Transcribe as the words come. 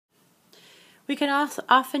We can also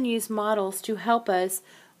often use models to help us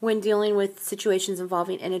when dealing with situations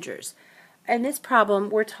involving integers. In this problem,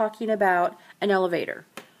 we're talking about an elevator.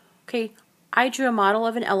 Okay, I drew a model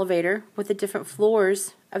of an elevator with the different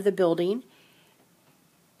floors of the building,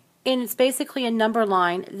 and it's basically a number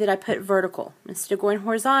line that I put vertical. Instead of going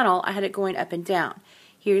horizontal, I had it going up and down.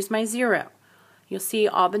 Here's my 0. You'll see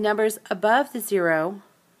all the numbers above the 0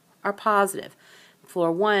 are positive. Floor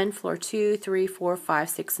 1, floor 2, 3, 4, 5,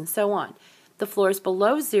 6, and so on. The floors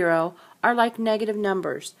below 0 are like negative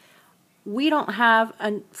numbers. We don't have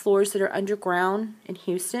floors that are underground in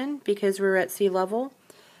Houston because we're at sea level.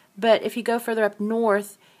 But if you go further up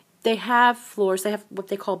north, they have floors, they have what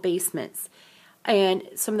they call basements. And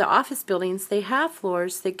some of the office buildings, they have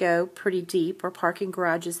floors that go pretty deep, or parking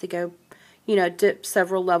garages that go, dip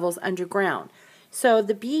several levels underground. So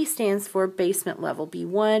the B stands for basement level.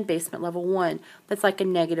 B1, basement level 1, that's like a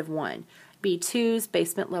 -1. B2 is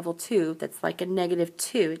basement level 2, that's like a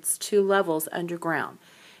 -2. It's 2 levels underground.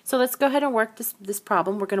 So let's go ahead and work this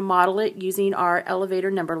problem. We're going to model it using our elevator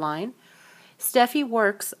number line. Steffi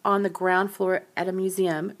works on the ground floor at a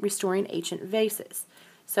museum restoring ancient vases.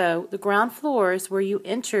 So the ground floor is where you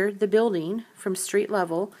enter the building from street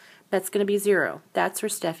level. That's going to be 0. That's where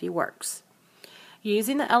Steffi works.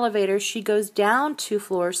 Using the elevator, she goes down 2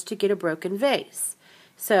 floors to get a broken vase.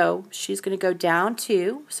 So she's going to go down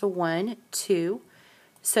 2, so 1, 2.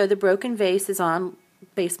 So the broken vase is on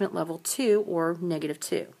basement level 2, or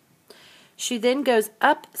 -2. She then goes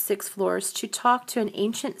up 6 floors to talk to an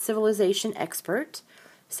ancient civilization expert.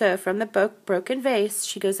 So from the broken vase,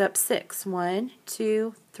 she goes up 6. 1,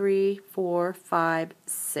 2, 3, 4, 5,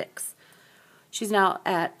 6. She's now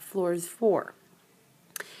at floors 4.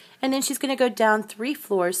 And then she's going to go down 3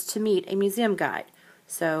 floors to meet a museum guide.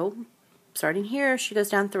 So starting here, she goes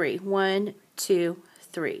down 3. 1, 2,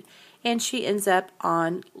 3. And she ends up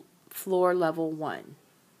on floor level 1.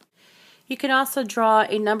 You can also draw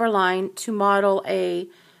a number line to model a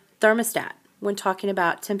thermostat when talking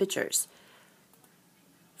about temperatures.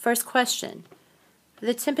 First question.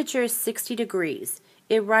 The temperature is 60 degrees.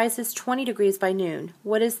 It rises 20 degrees by noon.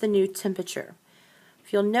 What is the new temperature?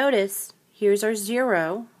 If you'll notice, here's our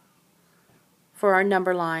 0 for our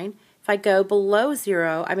number line. If I go below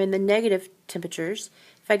 0, I'm in the negative temperatures.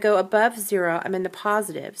 If I go above 0, I'm in the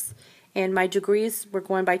positives. And my degrees, we're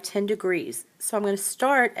going by 10 degrees. So I'm going to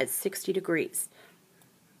start at 60 degrees.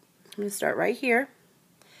 I'm going to start right here.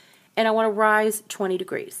 And I want to rise 20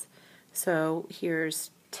 degrees. So here's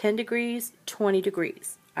 10 degrees, 20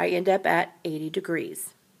 degrees. I end up at 80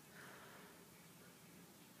 degrees.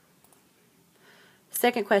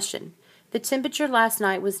 Second question. The temperature last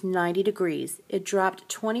night was 90 degrees. It dropped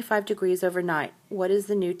 25 degrees overnight. What is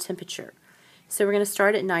the new temperature? So we're going to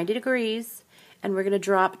start at 90 degrees and we're going to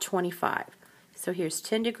drop 25. So here's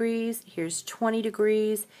 10 degrees, here's 20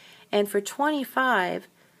 degrees, and for 25,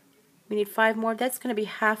 we need 5 more. That's going to be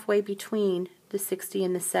halfway between the 60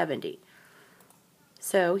 and the 70.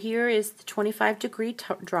 So here is the 25 degree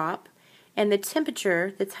drop, and the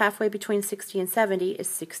temperature that's halfway between 60 and 70 is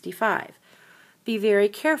 65. Be very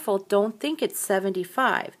careful. Don't think it's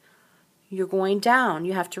 75. You're going down.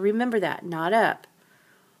 You have to remember that, not up.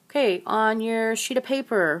 Okay, on your sheet of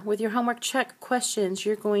paper with your homework check questions,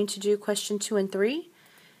 you're going to do question 2 and 3.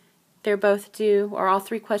 They're both due, or all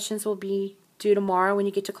 3 questions will be due tomorrow when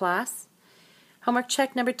you get to class. Homework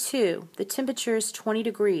check number 2. The temperature is 20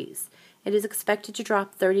 degrees. It is expected to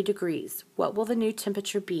drop 30 degrees. What will the new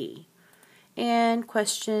temperature be? And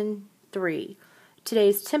question 3.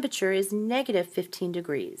 Today's temperature is -15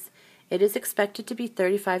 degrees. It is expected to be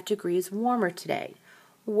 35 degrees warmer today.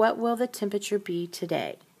 What will the temperature be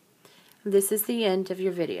today? This is the end of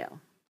your video.